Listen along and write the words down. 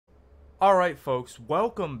Alright folks,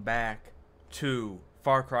 welcome back to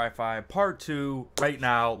Far Cry 5 Part 2 right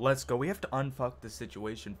now. Let's go. We have to unfuck the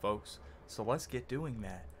situation, folks. So let's get doing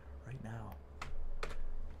that right now.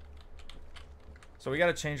 So we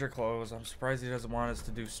gotta change our clothes. I'm surprised he doesn't want us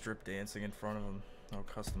to do strip dancing in front of him. No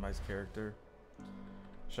customized character.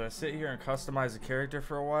 Should I sit here and customize a character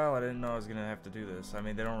for a while? I didn't know I was gonna have to do this. I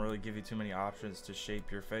mean, they don't really give you too many options to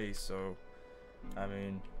shape your face, so... I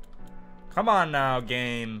mean... Come on now,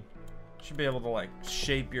 game. You should be able to, like,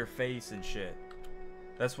 shape your face and shit.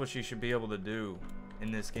 That's what you should be able to do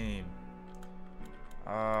in this game.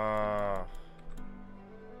 You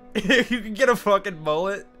can get a fucking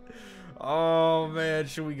mullet? Oh, man.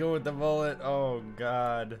 Should we go with the mullet? Oh,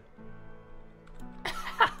 God.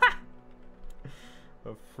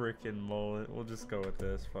 A freaking mullet. We'll just go with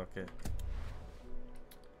this. Fuck it.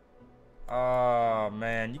 Oh,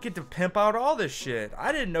 man. You get to pimp out all this shit.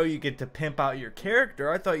 I didn't know you get to pimp out your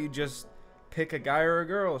character. I thought you just pick a guy or a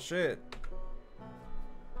girl. Shit.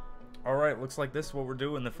 Alright, looks like this is what we're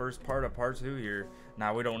doing the first part of part 2 here.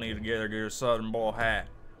 Now, we don't need to get a Southern Boy hat.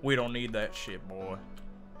 We don't need that shit, boy.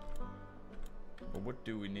 But what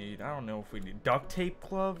do we need? I don't know if we need duct tape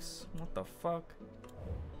gloves. What the fuck?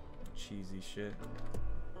 Cheesy shit.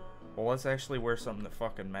 Well, let's actually wear something that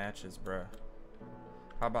fucking matches, bruh.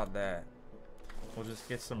 How about that? We'll just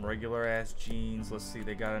get some regular ass jeans. Let's see,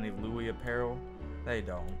 they got any Louis apparel? They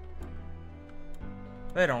don't.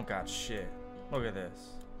 They don't got shit. Look at this.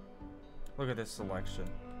 Look at this selection.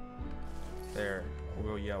 There.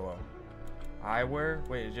 We'll go yellow. Eyewear?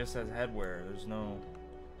 Wait, it just says headwear. There's no...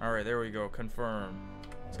 Alright, there we go. Confirm.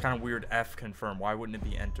 It's kind of weird. F confirm. Why wouldn't it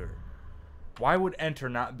be enter? Why would enter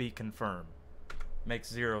not be confirm?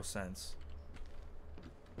 Makes zero sense.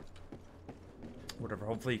 Whatever.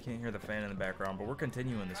 Hopefully you can't hear the fan in the background, but we're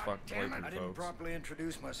continuing this fucking playthrough, folks. I didn't properly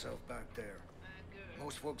introduce myself back there.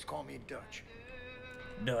 Most folks call me Dutch.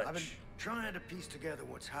 Dutch. I've been trying to piece together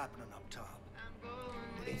what's happening up top.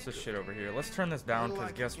 What's this shit over here? Let's turn this down,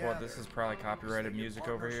 because guess what? This is probably copyrighted music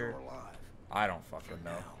over here. I don't fucking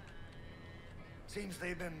know. Seems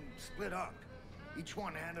they've been split up. Each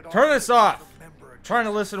one handed off. Turn this off! Trying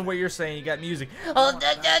to listen to what you're saying. You got music. Oh,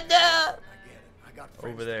 da, da, da.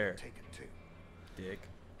 Over there. Dick.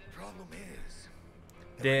 Problem is,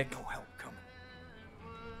 Dick. no help coming.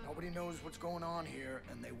 Nobody knows what's going on here,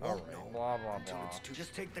 and they won't know blah, blah, until blah. it's too.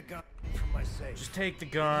 Just take the gun from my safe. Just take the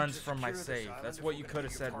guns from my safe. That's what you could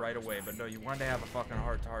have said right away, but no, you wanted to have a fucking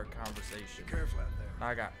heart-to-heart conversation. Be careful out there.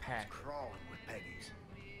 I got packed. Crawling with Peggy's.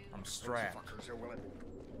 I'm strapped. Fuckers are willing.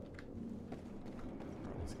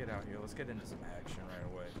 Let's get out here. Let's get into some action right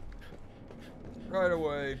away. Right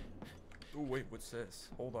away. Oh wait, what's this?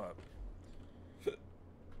 Hold up.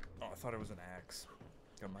 Oh, I thought it was an axe.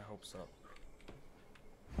 Got my hopes up.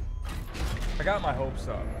 I got my hopes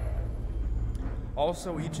up.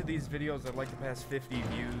 Also, each of these videos, I'd like to pass 50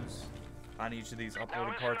 views on each of these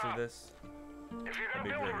uploaded parts of this. If you're gonna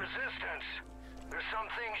build a resistance, there's some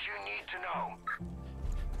things you need to know.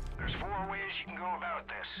 There's 4 ways you can go about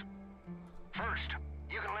this. First,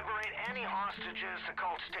 you can liberate any hostages the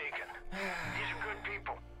cult's taken. These are good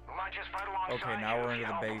people who might just fight alongside you. Okay, now we're into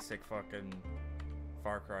the basic fucking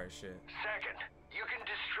Far Cry shit. Second, you can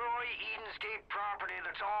destroy Eden's Gate property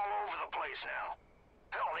that's all over the place now.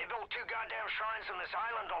 Hell, they built 2 goddamn shrines on this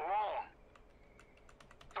island alone.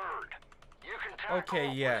 Third, you can tackle Okay,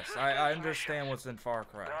 yes, I understand what's in Far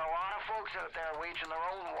Cry. There are a lot of folks out there waging their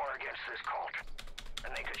own war against this cult, and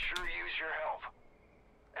they could sure use your help.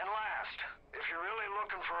 And last, if you're really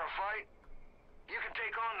looking for a fight, you can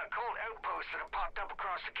take on the cult outposts that have popped up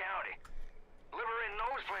across the county. Liberating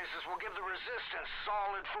those places will give the resistance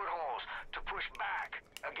solid footholds to push back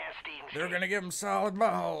against Eden's They're gonna give them solid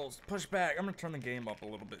buttholes. Push back. I'm gonna turn the game up a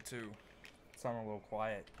little bit too. Sound a little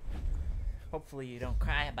quiet. Hopefully you don't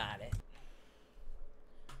cry about it.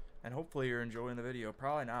 And hopefully you're enjoying the video.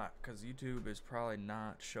 Probably not, because YouTube is probably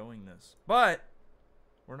not showing this. But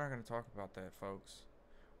we're not gonna talk about that, folks.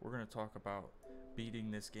 We're gonna talk about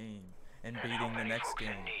beating this game and beating the next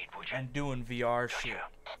game and doing VR shit.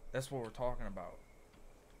 That's what we're talking about.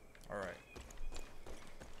 Alright.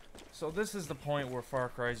 So this is the point where Far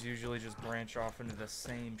Cry's usually just branch off into the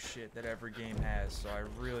same shit that every game has, so I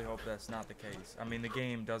really hope that's not the case. I mean, the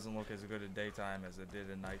game doesn't look as good at daytime as it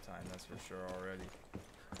did at nighttime, that's for sure already.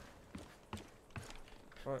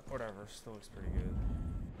 But whatever, still looks pretty good.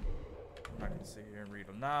 I'm not gonna sit here and read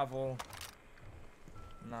a novel.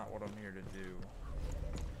 Not what I'm here to do.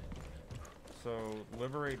 So,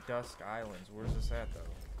 liberate Dusk Islands. Where's this at, though?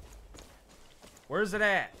 Where's it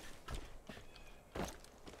at?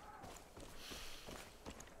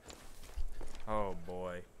 Oh,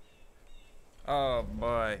 boy. Oh,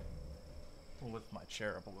 boy. We'll lift my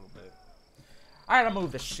chair up a little bit. I gotta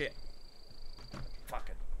move the shit.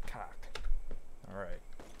 Fucking cock. Alright.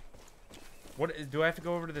 Do I have to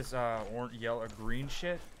go over to this orange, yellow, green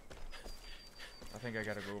shit? I think I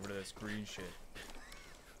gotta go over to this green shit.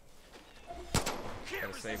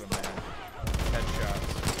 Gotta save him, man.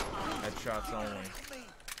 Headshots. Headshots only.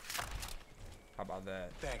 How about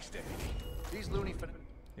that? Thanks, Deputy. These loony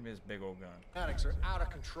Give me this big old gun. fanatics are out of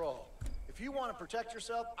control. If you want to protect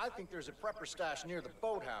yourself, I think there's a prepper stash near the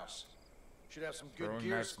boathouse. Should have some good Throwing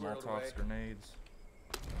gear knives, squirreled away. Molotovs, grenades.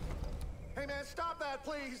 Hey man, stop that,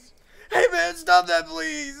 please! Hey man, stop that,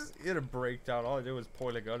 please! He had a breakdown. All I did was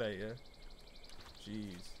point a gun at you.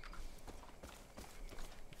 Jeez.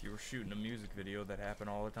 If you were shooting a music video, that happened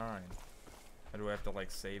all the time. Or do I have to like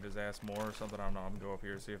save his ass more or something? I don't know. I'm gonna go up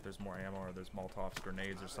here and see if there's more ammo or there's Molotovs,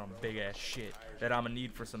 grenades, or some big ass shit that I'm gonna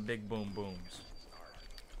need for some big boom booms.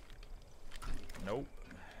 Nope.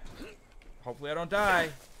 Hopefully I don't die.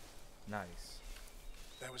 Nice.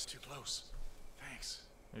 That was too close. Thanks.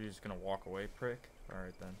 Are you just gonna walk away, prick?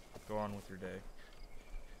 Alright then. Go on with your day.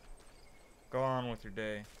 Go on with your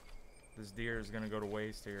day. This deer is gonna go to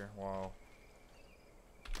waste here. Wow.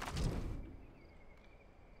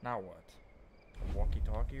 Now what? A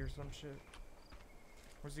walkie-talkie or some shit?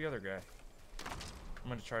 Where's the other guy? I'm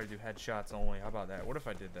gonna try to do headshots only. How about that? What if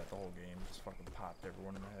I did that the whole game? Just fucking popped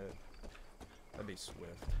everyone in the head. That'd be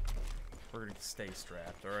swift. We're gonna stay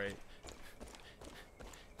strapped, alright?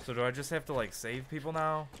 So do I just have to like save people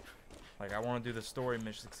now? Like I want to do the story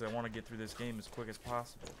missions because I want to get through this game as quick as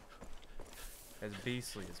possible. As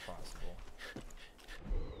beastly as possible.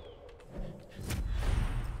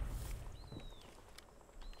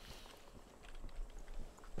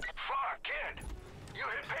 Fuck, kid! You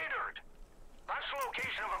hit pay dirt! That's the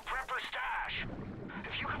location of a prepper stash.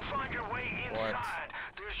 If you can find your way inside,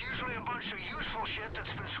 there's usually a bunch of useful shit that's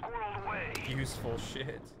been squirreled away. Useful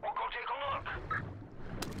shit. We'll go take a look.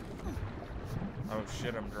 Oh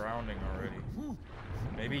shit, I'm drowning already.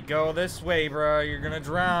 Maybe go this way, bro. You're gonna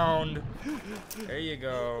drown. There you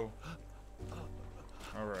go.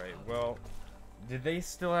 Alright, well, did they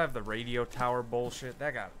still have the radio tower bullshit?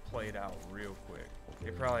 That got played out real quick.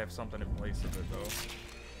 They probably have something in place of it, though.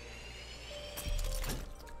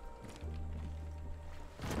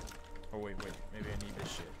 Oh, wait. Maybe I need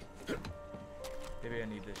this shit. Maybe I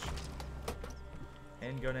need this shit.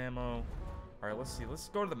 Handgun ammo. Alright, let's see. Let's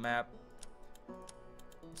go to the map.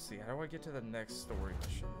 Let's see. How do I get to the next story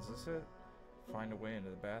mission? Is this it? Find a way into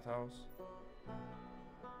the bathhouse?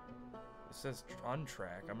 It says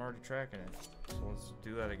untrack. I'm already tracking it. So let's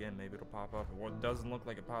do that again. Maybe it'll pop up. Well, it doesn't look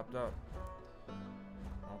like it popped up. I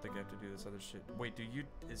don't think I have to do this other shit. Wait,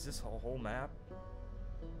 is this a whole map?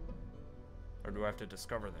 Or do I have to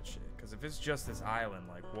discover that shit? Because if it's just this island,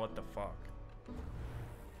 like, what the fuck?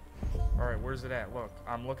 Alright, where's it at? Look,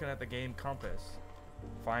 I'm looking at the game compass.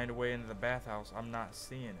 Find a way into the bathhouse. I'm not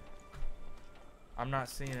seeing it. I'm not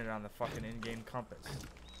seeing it on the fucking in-game compass.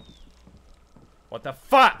 What the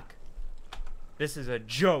fuck? This is a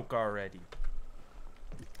joke already.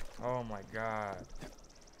 Oh my god.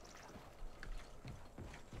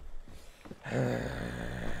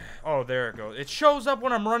 Oh, there it goes. It shows up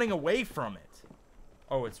when I'm running away from it.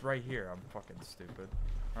 Oh, it's right here. I'm fucking stupid.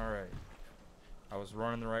 Alright. I was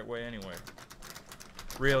running the right way anyway.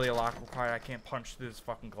 Really, a lock required. I can't punch through this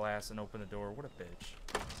fucking glass and open the door. What a bitch.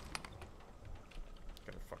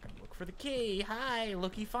 Gotta fucking look for the key. Hi,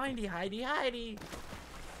 looky findy, hidey hidey.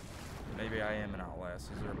 Maybe I am an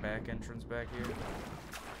Outlast. Is there a back entrance back here?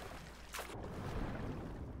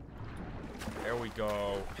 There we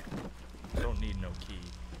go. Don't need no key.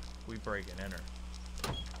 We break and enter.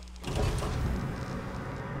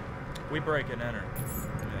 We break and enter.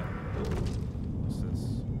 Yeah. What's this?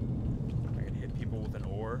 I can hit people with an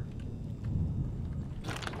oar.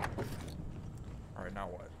 Alright, now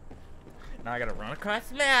what? Now I gotta run across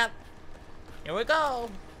the map. Here we go.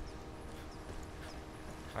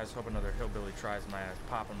 I just hope another hillbilly tries my ass.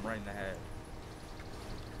 Pop him right in the head.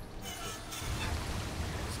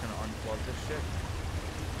 Just gonna unplug this shit.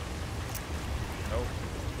 Nope.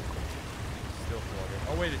 Still flooded.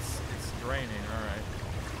 Oh wait, it's draining. All right.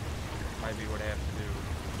 Might be what I have to do.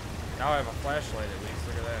 Now I have a flashlight at least.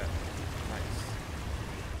 Look at that. Nice.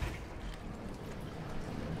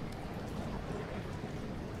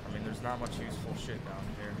 I mean, there's not much useful shit down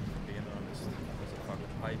here. Being honest, there's a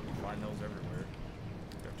fucking pipe. You find those everywhere.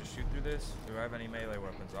 Do I have to shoot through this? Do I have any melee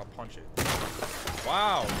weapons? I'll punch it.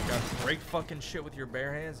 Wow, you got to break fucking shit with your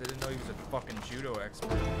bare hands. I didn't know he was a fucking judo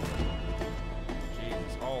expert.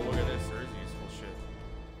 Jesus. Oh, look at this. There is useful shit.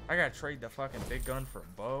 I gotta trade the fucking big gun for a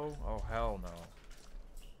bow? Oh, hell no.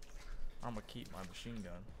 I'm gonna keep my machine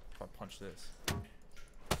gun. if I punch this?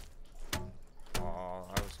 Oh,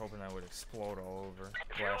 I was hoping that would explode all over.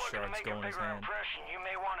 If you're Glass looking to shards make go a in his bigger hand. impression, you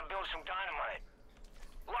may want to build some dynamite.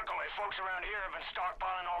 Luckily, folks around here have been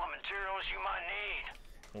stockpiling all the materials you might need.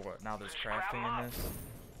 What? Now there's Just grab crafting 'em in up. this?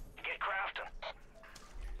 Get crafting.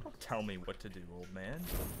 Don't tell me what to do, old man.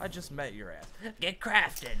 I just met your ass. Get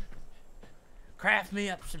crafting. Craft me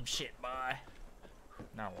up some shit, boy.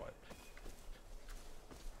 Now what?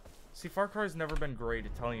 See, Far Cry's never been great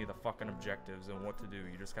at telling you the fucking objectives and what to do.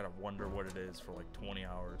 You just gotta wonder what it is for like 20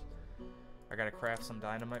 hours. I gotta craft some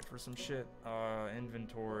dynamite for some shit.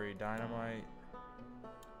 Inventory, dynamite,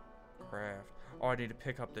 craft. Oh, I need to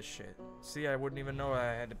pick up this shit. See, I wouldn't even know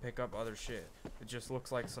I had to pick up other shit. It just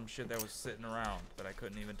looks like some shit that was sitting around that I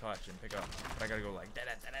couldn't even touch and pick up. But I gotta go like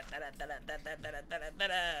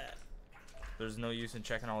da-da-da-da-da-da-da-da-da-da-da-da-da. There's no use in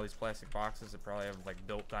checking all these plastic boxes that probably have like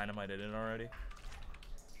built dynamite in it already.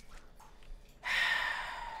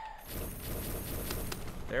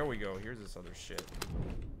 There we go. Here's this other shit.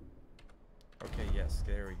 Okay, yes,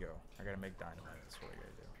 there we go. I gotta make dynamite. That's what I gotta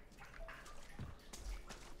do.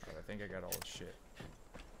 Alright, I think I got all this shit.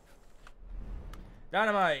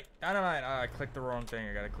 Dynamite! Dynamite! I clicked the wrong thing.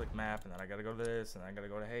 I gotta click map, and then I gotta go to this, and I gotta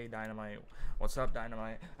go to hey, dynamite. What's up,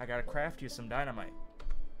 dynamite? I gotta craft you some dynamite.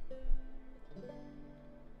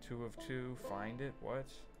 2 of 2. Find it. What?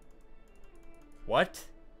 What?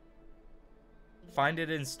 Find it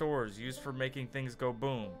in stores. Used for making things go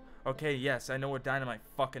boom. Okay, yes, I know what dynamite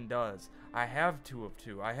fucking does. I have 2 of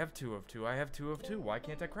 2. I have 2 of 2. I have 2 of 2. Why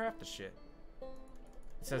can't I craft the shit?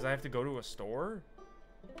 It says I have to go to a store?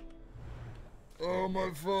 Oh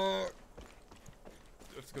my fuck.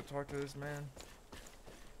 Let's go talk to this man.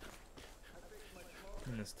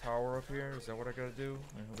 In this tower up here, is that what I gotta do?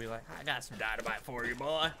 And he'll be like, I got some dynamite for you,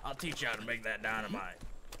 boy. I'll teach you how to make that dynamite.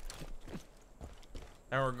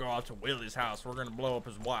 Then we're gonna go out to Willie's house. We're gonna blow up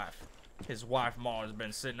his wife. His wife, Ma, has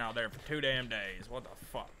been sitting out there for 2 damn days. What the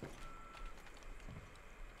fuck?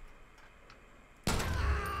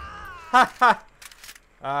 Ha ha!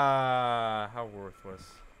 Ah, how worthless.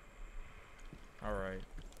 Alright.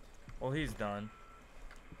 Well, he's done.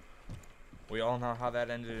 We all know how that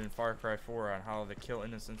ended in Far Cry 4, on how they kill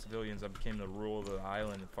innocent civilians that became the rule of the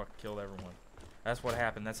island and fucking killed everyone. That's what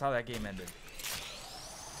happened. That's how that game ended.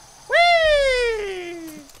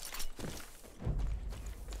 Whee!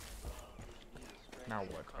 Now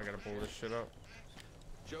what? I gotta pull this shit up.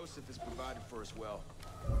 Joseph has provided for us well.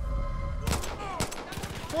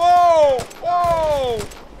 Whoa! Whoa!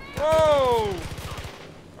 Whoa!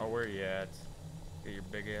 Oh, where you at? Get your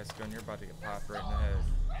big ass gun. You're about to get popped right in the head.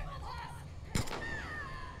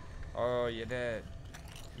 Oh, you're dead.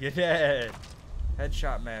 You're dead.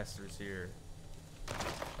 Headshot Master's here. It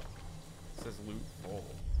says loot full.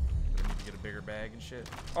 Do I need to get a bigger bag and shit?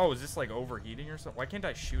 Oh, is this like overheating or something? Why can't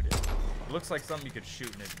I shoot it? It looks like something you could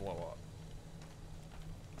shoot and it'd blow up.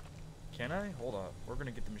 Can I? Hold up. We're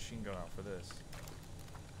gonna get the machine gun out for this.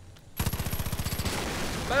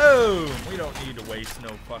 Boom! We don't need to waste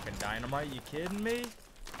no fucking dynamite. You kidding me?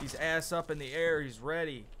 He's ass up in the air. He's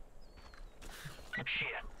ready.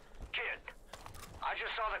 Shit. Kid, I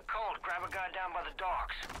just saw the cult grab a guy down by the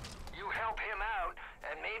docks. You help him out,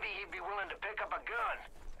 and maybe he'd be willing to pick up a gun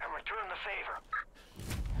and return the favor.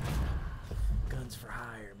 Guns for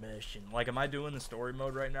hire mission. Like, am I doing the story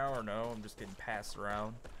mode right now or no? I'm just getting passed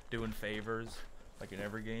around, doing favors. Like in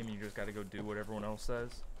every game, you just gotta go do what everyone else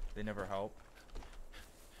says. They never help.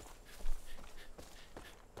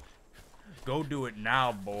 Go do it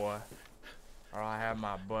now, boy. Or I'll have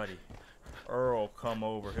my buddy Earl come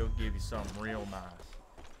over. He'll give you something real nice.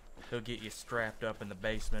 He'll get you strapped up in the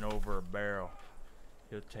basement over a barrel.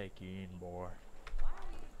 He'll take you in, boy.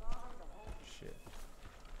 Shit.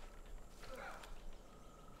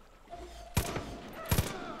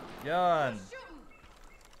 Gun!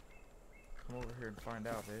 Come over here and find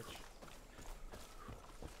out, bitch.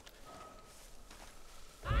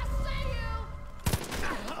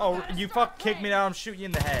 Oh, you fuck kick me down, I'm shooting you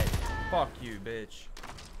in the head. Fuck you, bitch.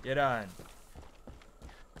 You're done.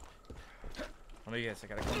 Let me guess, I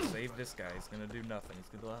gotta come save this guy. He's gonna do nothing. He's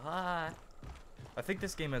gonna be like, hi. I think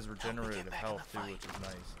this game has regenerative health too, which is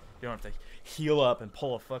nice. You don't have to heal up and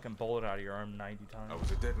pull a fucking bullet out of your arm 90 times. I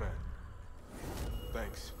was a dead man.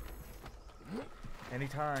 Thanks.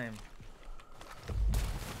 Anytime.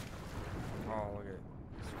 Oh, look at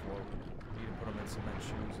this float. You can put them in cement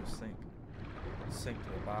shoes and sink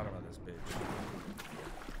to the bottom of this bitch.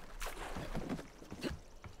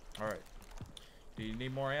 Alright. Do you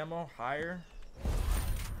need more ammo? Higher?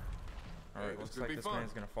 Alright, looks like this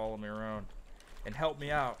man's gonna follow me around and help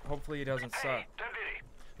me out. Hopefully he doesn't suck. Deputy,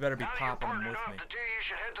 You better be now that popping you're him with partnered me. up, the two of you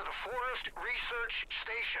should head to the Forest Research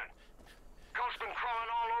Station. Cult's been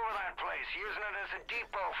crawling all over that place, using it as a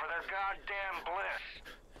depot for their goddamn bliss.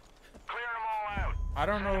 Clear them all out. I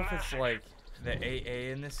don't know Send a if it's message. like the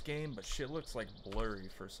AA in this game, but shit looks like blurry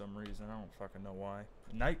for some reason. I don't fucking know why.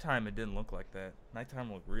 Nighttime, it didn't look like that.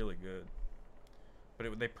 Nighttime looked really good.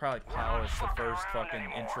 But they probably polished the first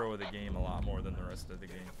fucking intro of the game a lot more than the rest of the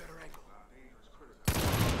game.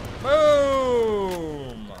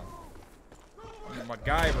 Boom!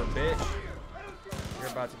 MacGyver, bitch. You're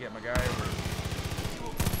about to get MacGyver.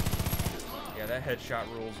 Yeah, that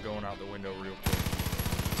headshot rule's going out the window real quick.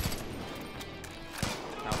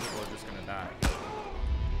 Now people are just gonna die.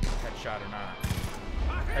 Headshot or not.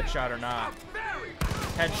 Headshot or not.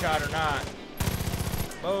 Headshot or not.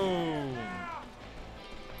 Boom!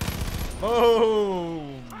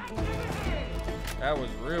 Boom! That was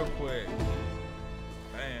real quick.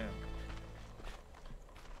 Bam.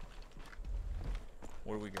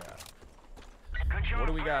 What do we got? Good job What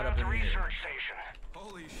do we got up in clearing out the here? research station.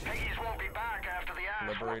 Holy shit. Peggy's won't be back after the ass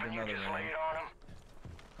Liberate whooping you another just man. laid on him.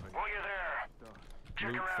 While you're there,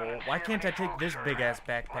 check Loot around full. and Why see can't if I any take folks this are big ass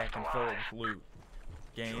left backpack and fill it alive. with loot?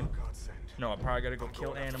 Game? No, I probably gotta go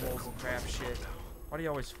kill animals and crap shit. Why do you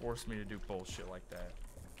always force me to do bullshit like that?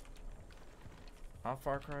 Huh,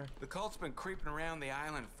 Far Cry? The cult's been creeping around the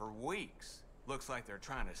island for weeks. Looks like they're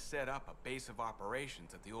trying to set up a base of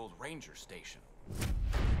operations at the old ranger station.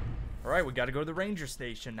 Alright, we gotta go to the ranger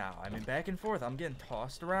station now. I mean, back and forth. I'm getting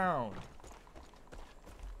tossed around.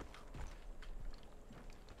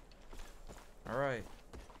 Alright.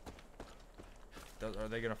 Are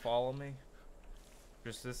they gonna follow me?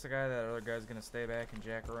 Just this guy? That other guy's gonna stay back and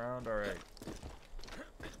jack around? Alright.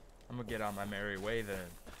 I'm gonna get on my merry way then.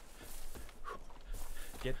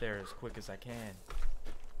 Get there as quick as I can.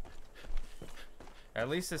 At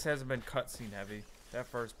least this hasn't been cutscene heavy. That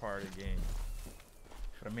first part of the game.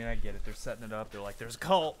 But I mean, I get it. They're setting it up. They're like, there's a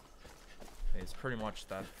cult. It's pretty much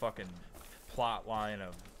the fucking plot line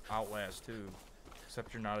of Outlast 2.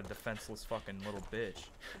 Except you're not a defenseless fucking little bitch.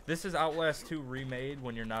 This is Outlast 2 remade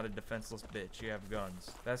when you're not a defenseless bitch. You have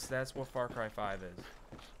guns. That's what Far Cry 5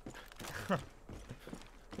 is.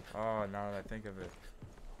 Oh, now that I think of it.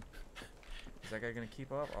 Is that guy gonna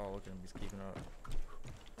keep up? Oh, look at him. He's keeping up.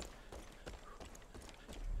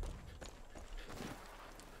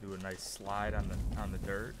 Do a nice slide on the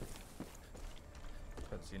dirt.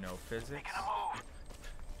 Because, you know, physics. Making a move.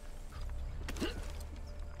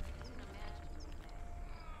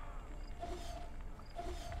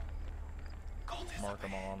 Mark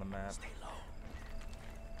them all on the map.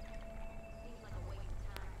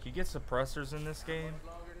 Can you get suppressors in this game?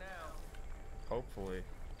 Hopefully.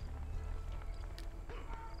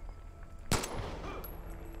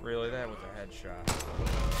 Really, that was a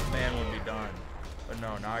headshot. Man would be done. But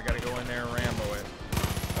no, now I gotta go in there and Rambo it.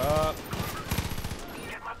 Up.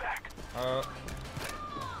 Get my back. Up.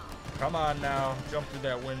 Come on now. Jump through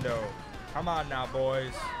that window. Come on now,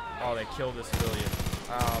 boys. Oh, they killed a civilian.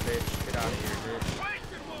 Oh, bitch. Get out of here, bitch.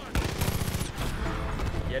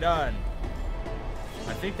 Get done.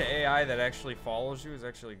 I think the AI that actually follows you is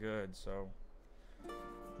actually good, so.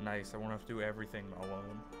 Nice. I won't have to do everything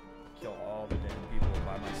alone. Kill all the damn people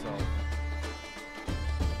by myself.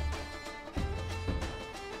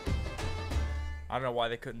 I don't know why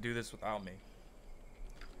they couldn't do this without me.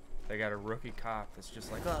 They got a rookie cop that's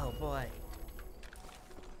just like, oh boy.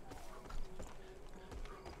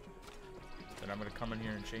 Then I'm gonna come in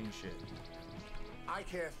here and change shit. I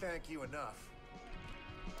can't thank you enough.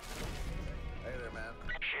 Hey there, man.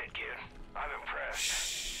 Shit, kid. I'm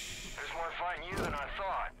impressed. There's more fighting you than I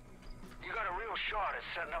thought. You got a real shot at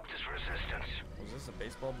setting up this resistance. Was this a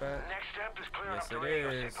baseball bat? Next step is clearing Yes, up the it radio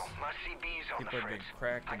is. signal. My CB's on People the have been fritz.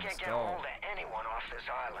 cracked I and can't get stalled. hold of anyone off this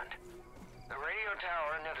island. The radio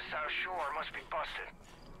tower near the south shore must be busted.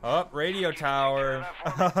 Up, radio tower.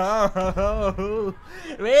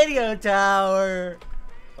 Radio tower.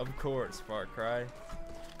 Of course, Far Cry.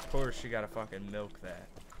 Of course, you gotta fucking milk that.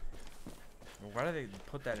 Why do they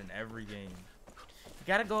put that in every game? You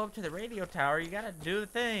gotta go up to the radio tower. You gotta do the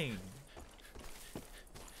thing.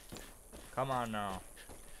 Come on now.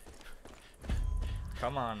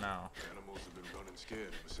 Come on now. Animals have been running scared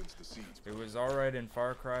ever since the seeds. It was alright in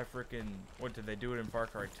Far Cry frickin'... What, did they do it in Far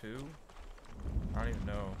Cry 2? I don't even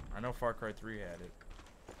know. I know Far Cry 3 had it.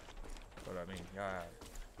 But I mean, God.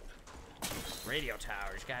 Radio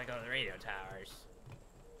towers. Gotta go to the radio towers.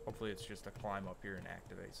 Hopefully it's just to climb up here and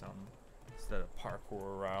activate something. Instead of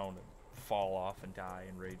parkour around and fall off and die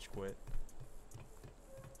and rage quit.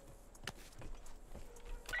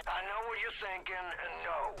 I know what you're thinking, and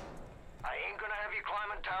no. I ain't gonna have you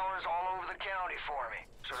climbing towers all over the county for me,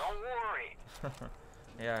 so don't worry.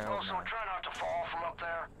 Yeah, I hope Also, not. try not to fall from up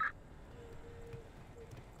there.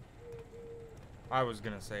 I was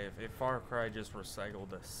gonna say, if Far Cry just recycled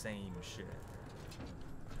the same shit.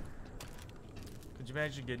 Could you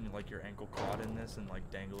imagine getting, like, your ankle caught in this and, like,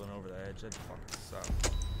 dangling over the edge? That'd fucking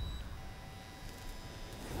suck.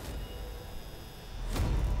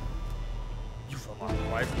 You fell off.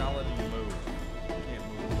 Why is it not letting you move? You can't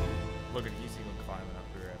move. Look at, he's even climbing up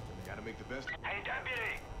here after me. Gotta make the best. Hey,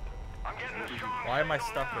 deputy! I'm getting a strong Why am I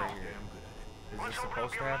signal stuck now. right here? Damn good at it. Is Let's this open supposed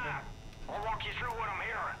up to your happen? map. I'll walk you through what I'm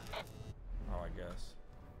hearing. Oh, I guess.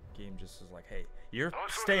 Game just is like, hey, you're Let's look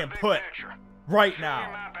at staying the big put picture. right Show your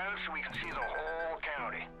now. map out so we can see the whole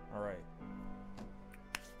county. Alright.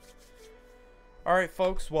 Alright,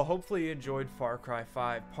 folks. Well, hopefully you enjoyed Far Cry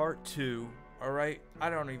 5 Part 2. Alright? I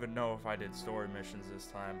don't even know if I did story missions this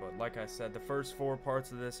time, but like I said, the first 4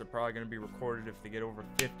 parts of this are probably going to be recorded. If they get over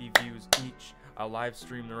 50 views each, I'll live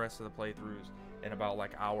stream the rest of the playthroughs in about,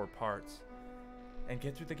 like, hour parts. And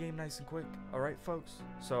get through the game nice and quick. Alright, folks?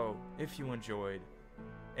 So, if you enjoyed,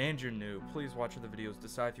 and you're new, please watch the videos.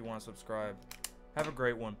 Decide if you want to subscribe. Have a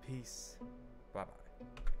great one. Peace. Bye-bye.